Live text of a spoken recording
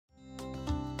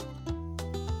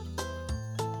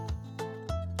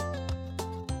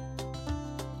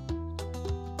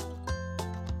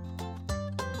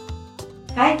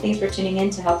Hi, thanks for tuning in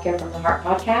to Healthcare from the Heart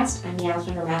podcast. I'm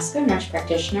Yasmin, Ramasco, nurse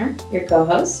practitioner, your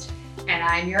co-host. And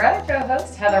I'm your other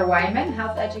co-host, Heather Wyman,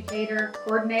 health educator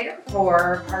coordinator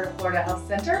for Heart of Florida Health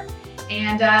Center.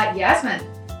 And Yasmin,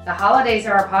 the holidays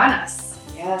are upon us.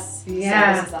 Yes.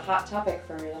 Yeah. So this is a hot topic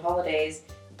for the holidays,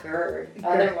 GERD,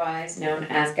 otherwise known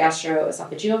as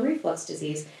Gastroesophageal Reflux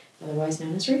Disease, otherwise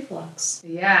known as reflux.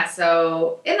 Yeah,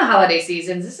 so in the holiday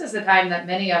seasons, this is the time that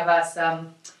many of us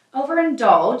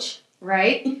overindulge,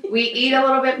 right? We eat a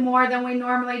little bit more than we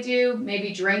normally do,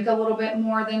 maybe drink a little bit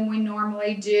more than we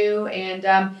normally do,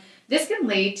 and this can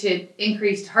lead to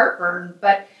increased heartburn.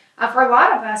 But for a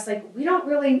lot of us, we don't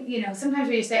really, sometimes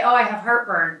we just say, oh, I have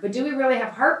heartburn, but do we really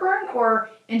have heartburn or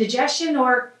indigestion,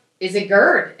 or is it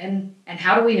GERD? And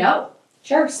how do we know?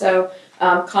 Sure. So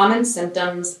common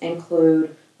symptoms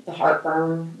include the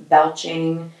heartburn,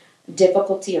 belching,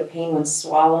 difficulty or pain when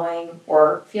swallowing,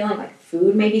 or feeling like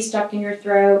food may be stuck in your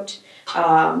throat.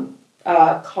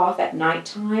 Cough at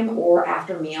nighttime or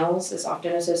after meals is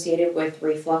often associated with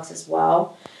reflux as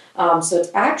well. So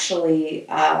it's actually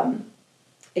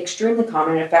extremely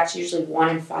common. It affects usually 1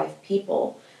 in 5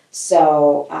 people.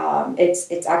 So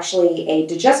it's actually a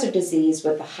digestive disease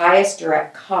with the highest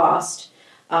direct cost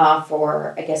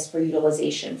for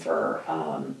utilization for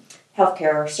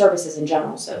healthcare services in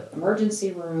general. So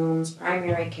emergency rooms,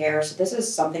 primary care. So this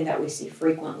is something that we see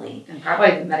frequently. And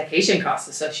probably the medication costs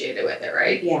associated with it,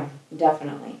 right? Yeah,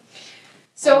 definitely.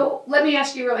 So let me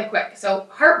ask you really quick. So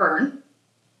heartburn,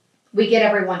 we get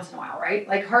every once in a while, right?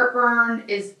 Like heartburn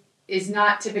is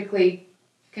not typically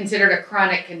considered a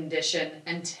chronic condition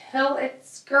until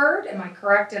it's GERD. Am I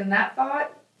correct in that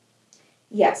thought?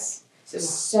 Yes.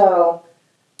 So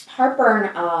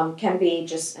heartburn can be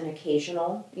just an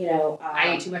occasional,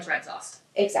 I eat too much red sauce.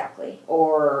 Exactly.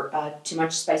 Or too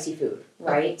much spicy food,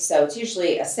 right? Okay. So it's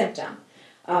usually a symptom.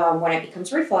 When it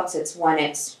becomes reflux, it's when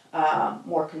it's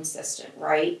more consistent,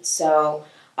 right? So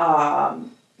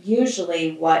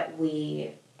usually what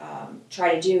we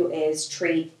try to do is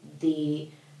treat the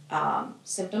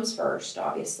symptoms first,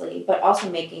 obviously, but also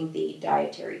making the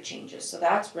dietary changes. So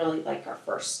that's really like our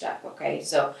first step, okay?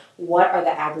 So what are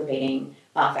the aggravating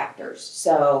factors?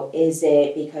 So is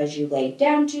it because you laid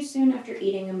down too soon after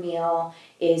eating a meal?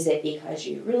 Is it because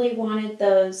you really wanted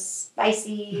those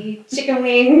spicy chicken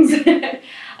wings?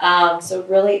 So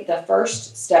really the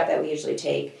first step that we usually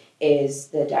take is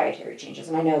the dietary changes.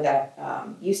 And I know that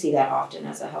you see that often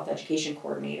as a health education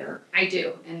coordinator. I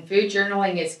do. And food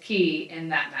journaling is key in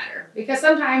that matter. Because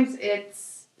sometimes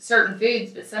it's certain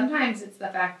foods, but sometimes it's the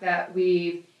fact that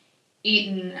we've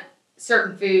eaten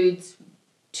certain foods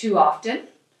too often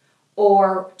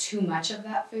or too much of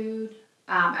that food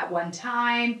at one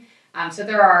time. So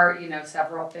there are,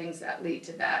 several things that lead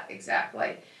to that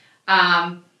exactly.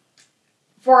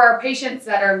 For our patients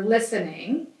that are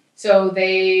listening, so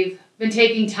they've been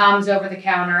taking Tums over the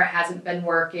counter. It hasn't been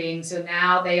working. So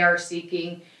now they are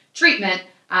seeking treatment.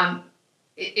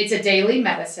 It's a daily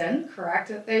medicine, correct,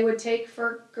 that they would take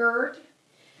for GERD?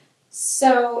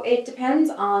 So it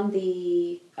depends on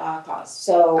the cause.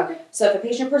 So if a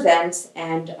patient presents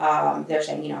and they're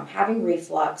saying, I'm having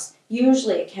reflux,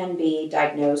 usually it can be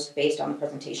diagnosed based on the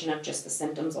presentation of just the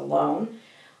symptoms alone.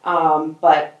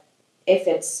 But if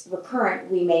it's recurrent,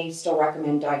 we may still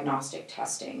recommend diagnostic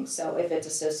testing. So if it's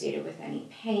associated with any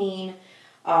pain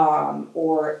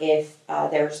or if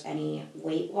there's any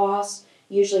weight loss,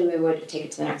 usually we would take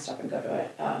it to the next step and go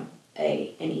to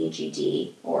an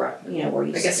EGD or, where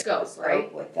you like a scope,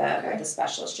 right? With the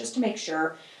specialist just to make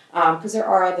sure, because there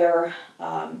are other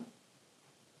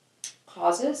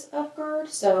causes of GERD.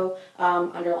 So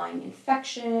underlying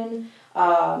infection,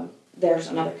 there's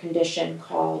another condition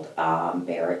called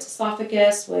Barrett's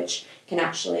esophagus, which can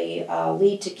actually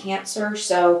lead to cancer.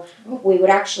 So we would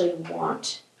actually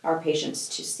want our patients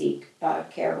to seek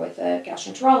care with a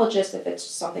gastroenterologist if it's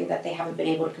something that they haven't been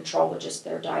able to control with just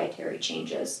their dietary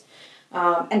changes.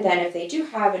 And then if they do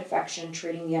have infection,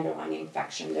 treating the underlying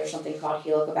infection, there's something called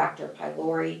Helicobacter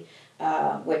pylori,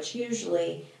 which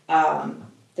usually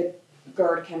the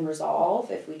GERD can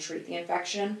resolve if we treat the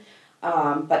infection,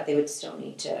 but they would still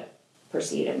need to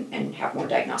proceed and have more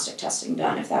diagnostic testing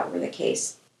done if that were the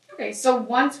case. Okay, so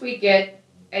once we get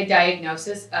a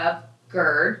diagnosis of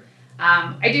GERD,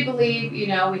 I do believe, we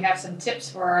have some tips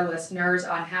for our listeners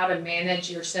on how to manage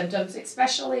your symptoms,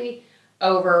 especially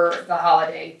over the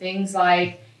holiday. Things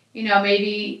like,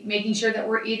 maybe making sure that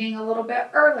we're eating a little bit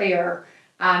earlier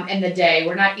in the day.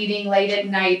 We're not eating late at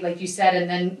night, like you said, and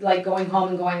then going home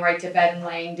and going right to bed and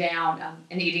laying down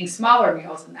and eating smaller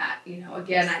meals than that.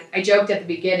 Again, I joked at the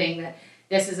beginning that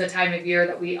this is a time of year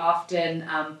that we often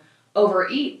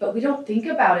overeat, but we don't think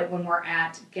about it when we're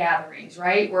at gatherings,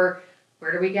 right? Where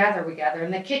do we gather? We gather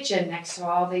in the kitchen next to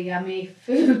all the yummy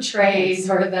food trays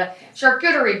or the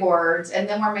charcuterie boards, and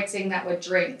then we're mixing that with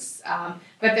drinks.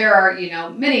 But there are,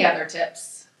 many other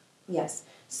tips. Yes.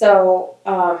 So,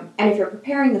 and if you're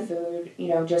preparing the food,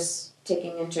 just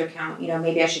taking into account,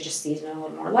 maybe I should just season it a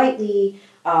little more lightly,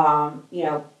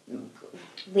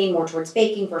 lean more towards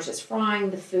baking versus frying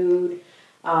the food.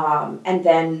 And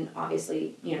then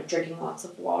obviously, drinking lots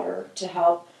of water to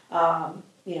help,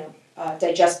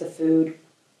 digest the food,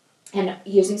 and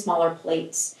using smaller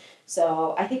plates.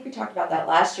 So I think we talked about that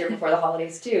last year before the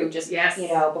holidays too. Just, yes.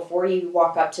 Before you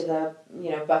walk up to the,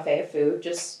 buffet of food,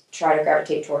 just try to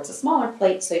gravitate towards a smaller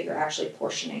plate so you're actually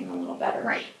portioning a little better.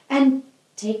 Right. And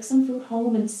take some food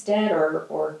home instead,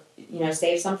 or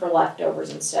save some for leftovers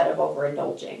instead of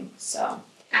overindulging. So.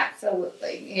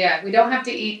 Absolutely. Yeah, we don't have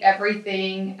to eat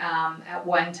everything at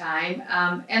one time.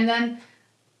 And then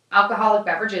alcoholic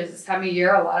beverages this time of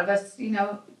year, a lot of us,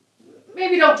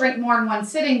 maybe don't drink more in one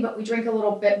sitting, but we drink a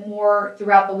little bit more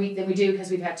throughout the week than we do because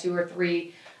we've had 2 or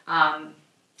 3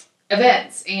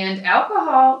 events. And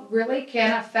alcohol really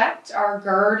can affect our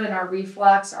GERD and our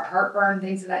reflux, our heartburn,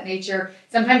 things of that nature.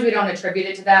 Sometimes we don't attribute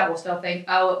it to that. We'll still think,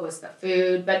 oh, it was the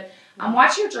food. But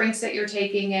watch your drinks that you're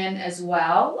taking in as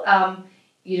well.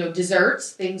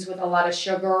 Desserts, things with a lot of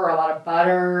sugar or a lot of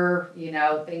butter,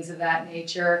 things of that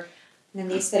nature. And then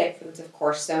the acidic foods, of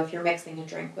course. So if you're mixing a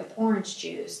drink with orange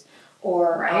juice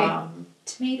or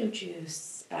tomato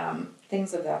juice,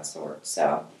 things of that sort.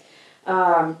 So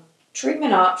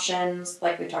treatment options,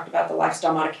 like we talked about, the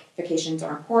lifestyle modifications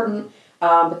are important,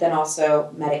 but then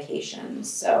also medications.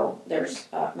 So there's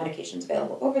medications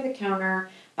available over the counter,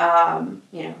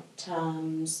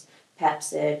 Tums,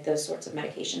 Pepcid, those sorts of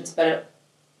medications. But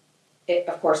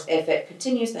of course, if it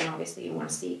continues, then obviously you want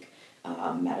to seek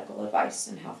medical advice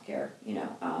and healthcare,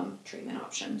 treatment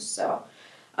options. So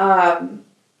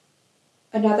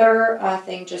another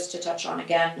thing just to touch on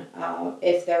again,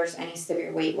 if there's any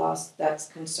severe weight loss that's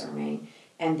concerning,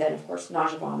 and then of course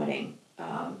nausea, vomiting,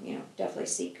 definitely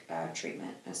seek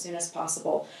treatment as soon as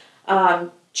possible.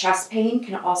 Chest pain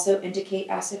can also indicate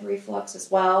acid reflux as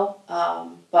well,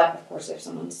 but of course if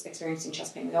someone's experiencing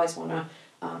chest pain, we always want to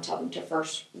tell them to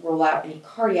first rule out any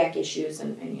cardiac issues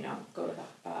and go to the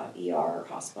ER or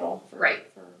hospital for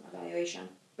evaluation.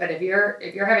 But if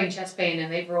you're having chest pain and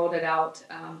they've ruled it out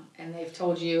and they've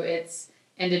told you it's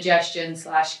indigestion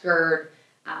 / GERD,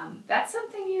 that's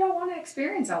something you don't want to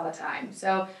experience all the time.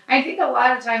 So I think a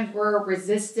lot of times we're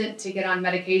resistant to get on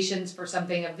medications for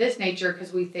something of this nature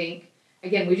because we think,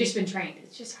 again, we've just been trained,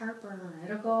 it's just heartburn,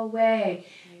 it'll go away.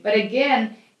 Right. But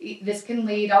again, this can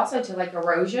lead also to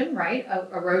erosion, right?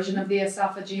 Erosion of the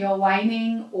esophageal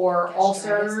lining or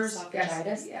ulcers.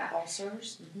 Esophagitis,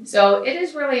 ulcers. Mm-hmm. So it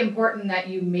is really important that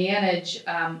you manage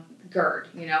GERD.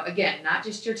 Again, not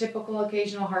just your typical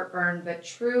occasional heartburn, but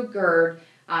true GERD.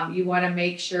 You want to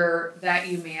make sure that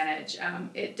you manage.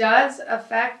 It does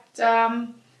affect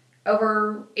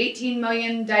over 18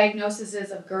 million diagnoses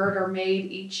of GERD are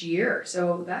made each year.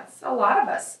 So that's a lot of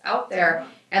us out there.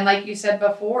 And like you said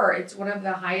before, it's one of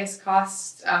the highest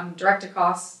costs, direct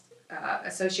costs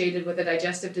associated with a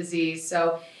digestive disease.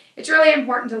 So it's really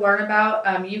important to learn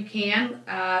about. You can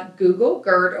Google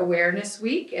GERD Awareness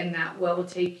Week, and that will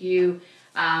take you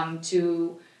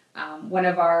to one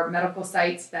of our medical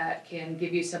sites that can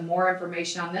give you some more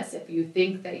information on this. If you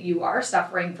think that you are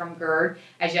suffering from GERD,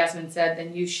 as Yasmin said,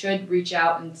 then you should reach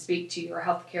out and speak to your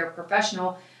healthcare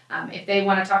professional. If they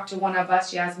want to talk to one of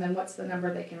us, Yasmin, what's the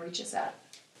number they can reach us at?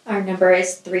 Our number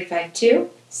is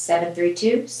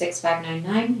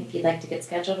 352-732-6599 if you'd like to get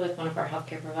scheduled with one of our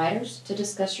healthcare providers to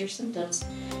discuss your symptoms.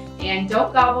 And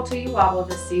don't gobble till you wobble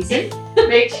this season.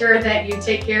 Make sure that you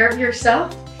take care of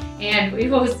yourself, and we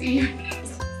will see you.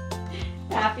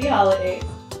 Happy holidays.